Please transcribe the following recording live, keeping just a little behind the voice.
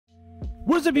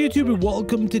What's up, YouTube, and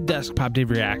welcome to DeskPopDave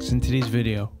Reacts. In today's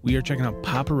video, we are checking out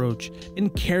Papa Roach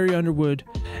and Carrie Underwood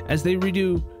as they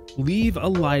redo Leave a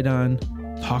Light On,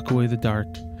 Talk Away the Dark.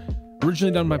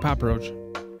 Originally done by Papa Roach.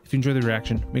 If you enjoy the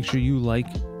reaction, make sure you like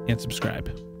and subscribe.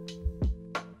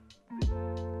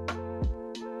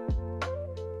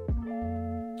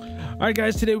 Alright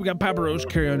guys, today we got Papa Roach,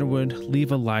 Carrie Underwood,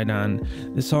 Leave a Light On.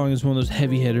 This song is one of those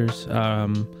heavy hitters.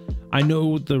 I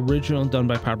know the original done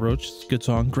by Papa Roach. It's a good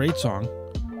song, great song.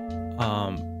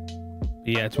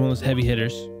 Yeah, it's one of those heavy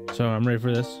hitters. So I'm ready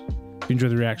for this. If you enjoy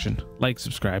the reaction, like,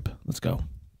 subscribe. Let's go.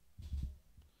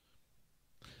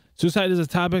 Suicide is a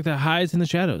topic that hides in the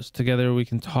shadows. Together we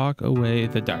can talk away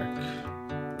the dark.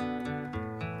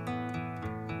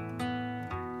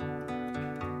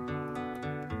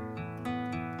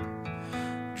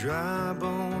 Dry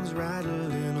bones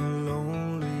rattling a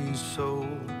lonely soul,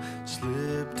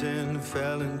 slipped and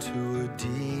fell into a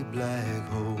deep black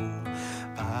hole.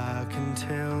 I can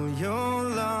tell you're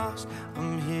lost,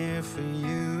 I'm here for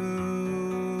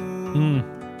you.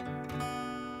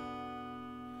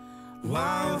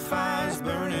 Wildfires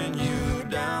burning you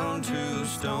down to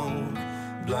stone,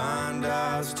 blind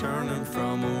eyes turning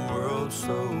from a world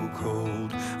so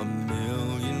cold, a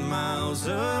million miles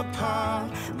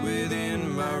apart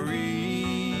within my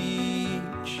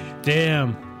reach.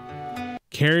 Damn.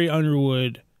 Carrie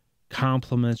Underwood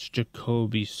compliments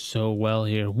Jacoby so well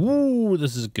here. Woo,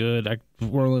 this is good.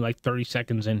 We're only like 30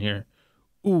 seconds in here.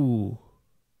 Ooh.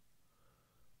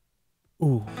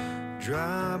 Ooh.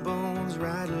 Dry bones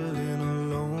rattling a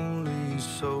lonely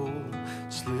soul,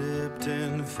 slipped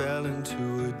and fell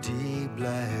into a deep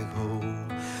black hole.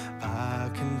 I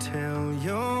can tell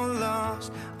you're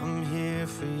lost, I'm here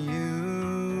for you.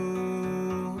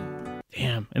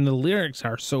 Damn, and the lyrics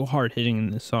are so hard hitting in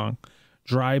this song.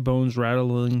 Dry bones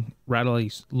rattling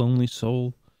lonely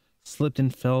soul, slipped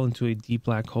and fell into a deep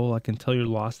black hole. I can tell you're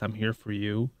lost, I'm here for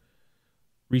you.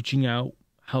 Reaching out,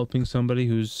 helping somebody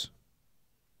who's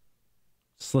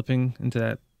slipping into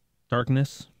that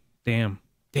darkness. Damn.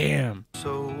 Damn.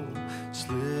 Soul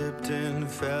slipped and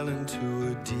fell into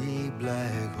a deep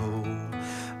black hole.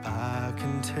 I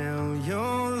can tell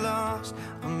you're lost,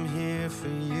 I'm here for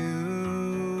you.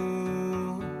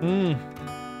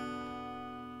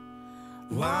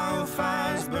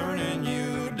 Wildfires burning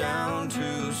you down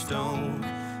to stone,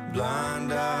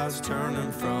 blind eyes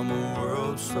turning from a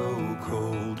world so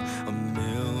cold, a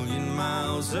million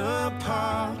miles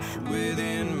apart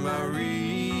within my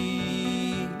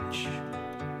reach.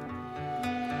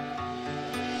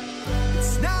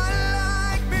 It's not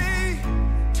like me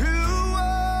to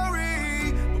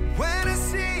worry, but when I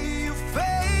see you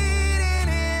fading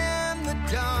in the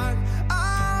dark,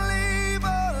 I'll leave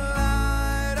a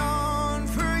light on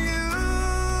for you.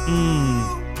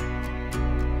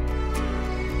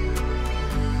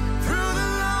 Through the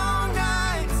long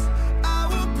nights, I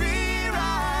will be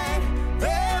right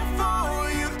there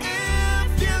for you.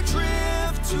 If you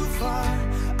drift too far,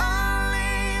 I'll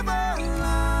leave a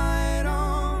light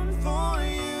on for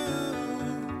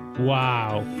you.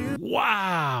 Wow.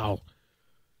 Wow.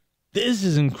 This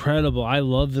is incredible. I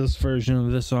love this version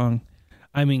of this song.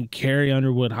 I mean, Carrie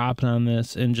Underwood hopping on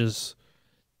this and just,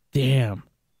 damn,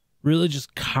 really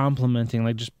just complimenting,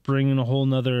 like just bringing a whole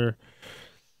nother,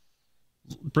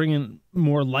 bringing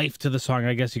more life to the song,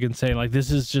 I guess you can say. Like, this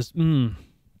is just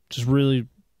really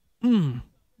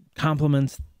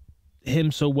compliments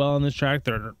him so well on this track.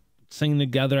 They're singing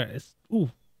together. It's, ooh,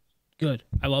 good.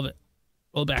 I love it.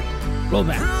 Roll back. Roll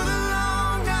back. Through the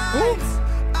long nights,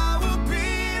 I will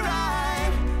be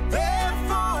right there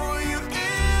for you.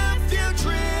 If you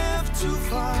drift too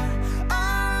far,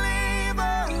 I'll leave a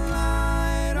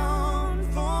light on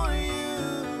for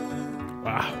you.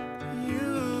 Wow.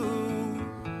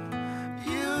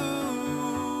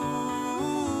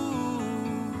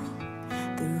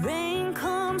 The rain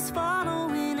comes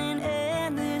following an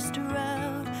endless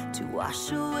drought to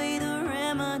wash away the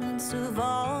remnants of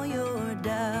all your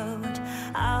doubt.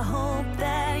 I hope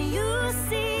that you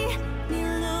see me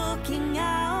looking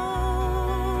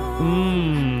out.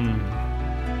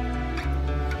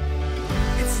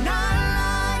 It's not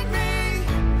like me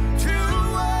to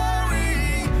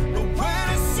worry, but when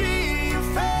I see you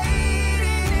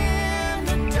fading in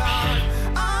the dark,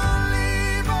 I'll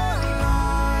leave a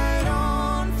light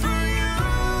on for you.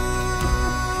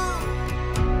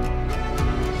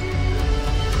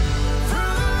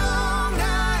 Through the long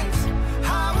nights, I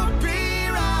will be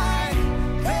right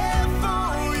there for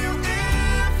you.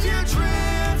 If you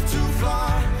drift too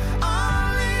far,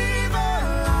 I'll leave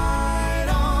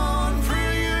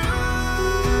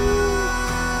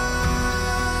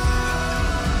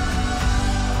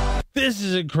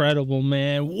incredible,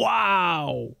 man.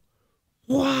 Wow.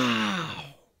 Wow.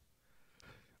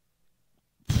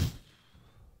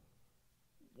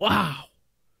 Wow.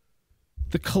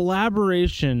 The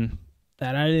collaboration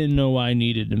that I didn't know I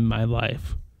needed in my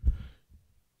life.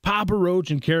 Papa Roach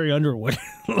and Carrie Underwood.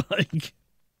 Like,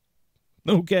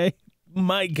 okay.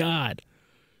 My God.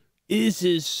 This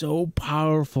is so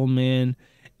powerful, man.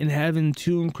 And having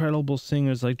two incredible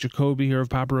singers like Jacoby here of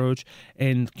Papa Roach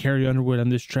and Carrie Underwood on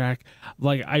this track.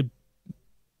 Like,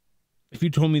 if you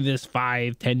told me this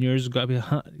 5-10 years ago, I'd be like,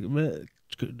 huh?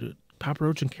 Papa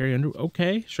Roach and Carrie Underwood?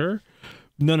 Okay, sure.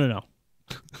 No.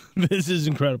 This is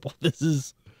incredible. This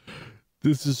is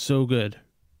so good.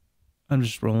 I'm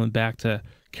just rolling back to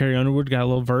Carrie Underwood. Got a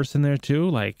little verse in there too.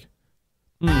 Like,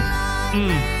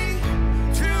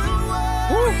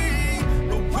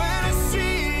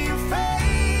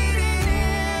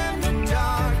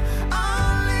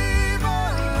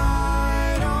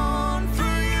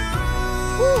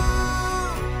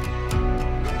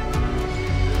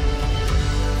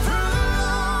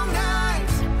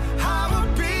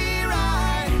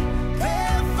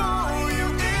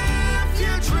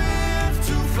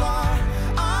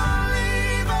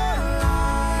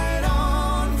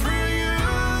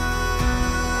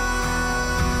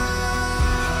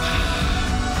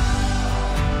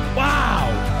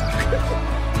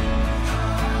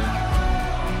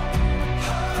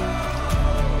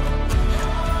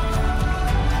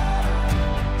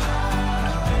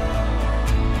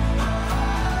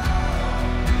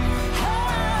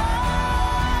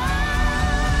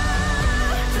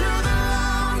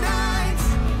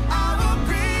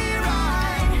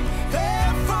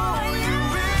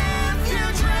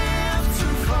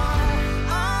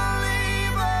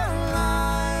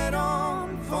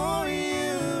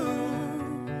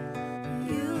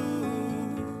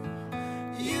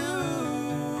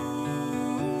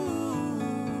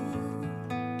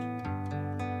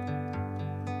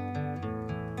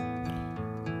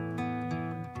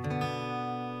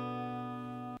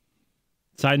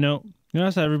 side note, you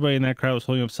notice how everybody in that crowd was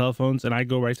holding up cell phones, and I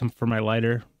go right for my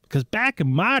lighter? Because back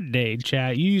in my day,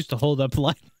 chat, you used to hold up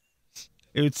lighters.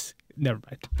 It's, never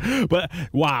mind. But,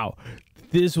 wow.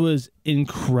 This was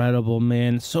incredible,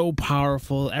 man. So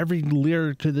powerful. Every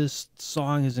lyric to this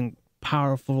song is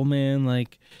powerful, man.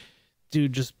 Like,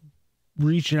 dude, just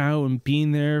reaching out and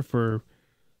being there for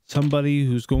somebody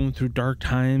who's going through dark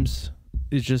times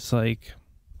is just like,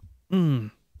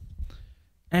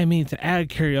 I mean, to add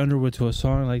Carrie Underwood to a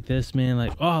song like this, man,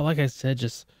 like, oh, like I said,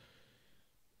 just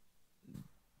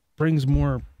brings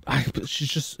more.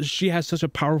 She has such a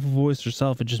powerful voice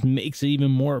herself. It just makes it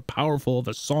even more powerful of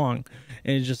a song.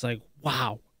 And it's just like,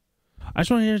 wow. I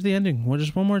just want to hear the ending. Well,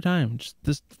 just one more time. Just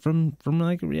this from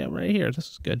like, yeah, right here. This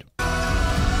is good.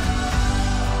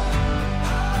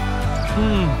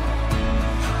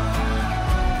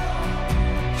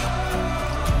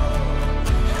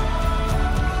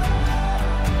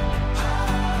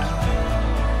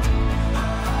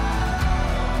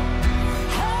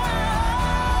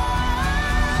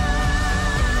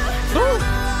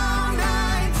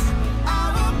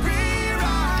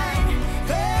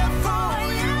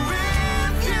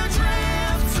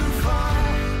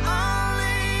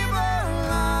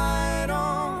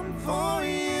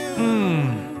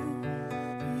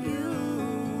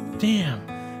 Damn.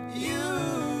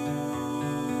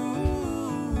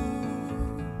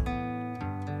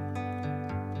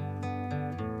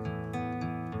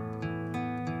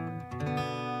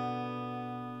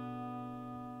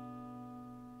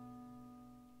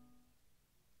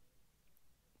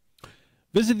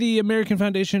 Visit the American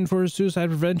Foundation for Suicide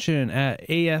Prevention at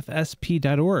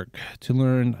afsp.org to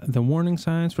learn the warning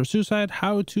signs for suicide,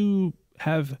 how to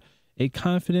have a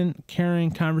confident,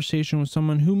 caring conversation with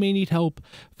someone who may need help,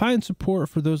 find support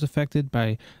for those affected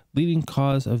by leading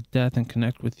cause of death, and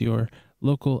connect with your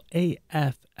local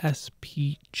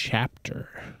AFSP chapter.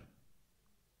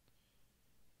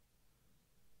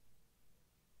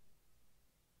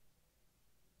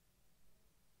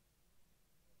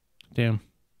 Damn.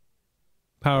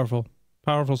 Powerful.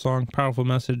 Powerful song, powerful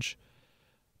message,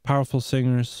 powerful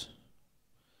singers.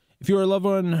 If you or a loved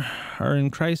one are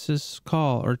in crisis,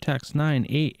 call or text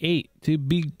 988 to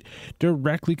be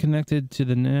directly connected to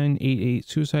the 988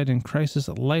 Suicide and Crisis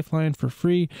Lifeline for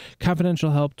free. Confidential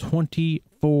help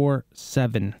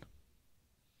 24/7.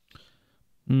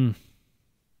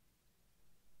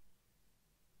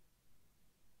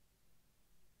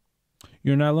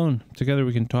 You're not alone. Together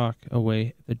we can talk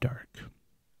away the dark.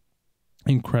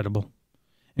 Incredible.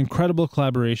 Incredible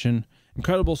collaboration.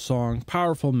 Incredible song.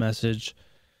 Powerful message.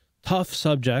 Tough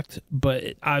subject, but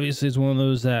it obviously is one of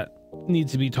those that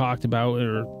needs to be talked about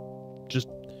or just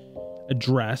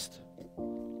addressed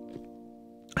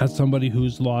as somebody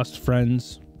who's lost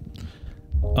friends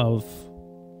to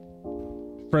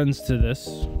this.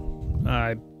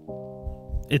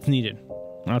 It's needed,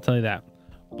 I'll tell you that.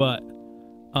 But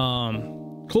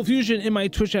Cold Fusion in my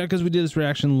Twitch chat, because we did this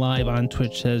reaction live on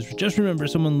Twitch, says, just remember,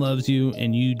 someone loves you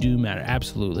and you do matter.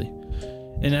 Absolutely.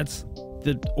 And that's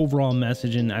the overall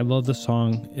message, and I love the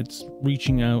song. It's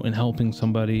reaching out and helping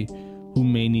somebody who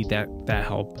may need that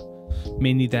help,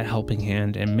 may need that helping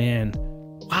hand. And man,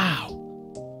 wow,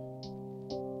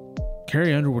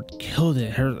 Carrie Underwood killed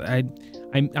it.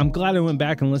 I'm glad I went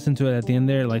back and listened to it at the end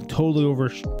there. Like, totally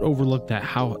overlooked that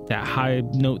high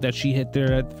note that she hit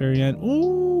there at the very end.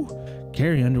 Ooh,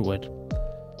 Carrie Underwood.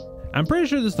 I'm pretty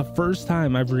sure this is the first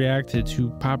time I've reacted to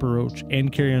Papa Roach and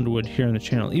Carrie Underwood here on the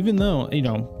channel, even though, you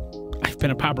know, I've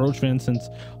been a Papa Roach fan since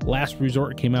Last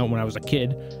Resort came out when I was a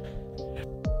kid.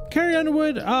 Carrie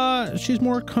Underwood, she's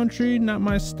more country, not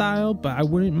my style, but I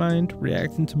wouldn't mind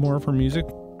reacting to more of her music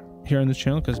here on this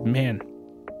channel, because man,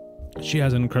 she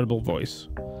has an incredible voice,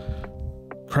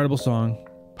 incredible song,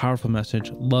 powerful message.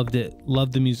 Loved it.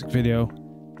 Loved the music video.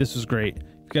 This was great. If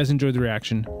you guys enjoyed the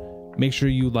reaction, make sure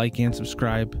you like and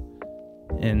subscribe.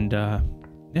 And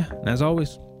yeah, as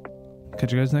always,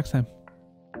 catch you guys next time.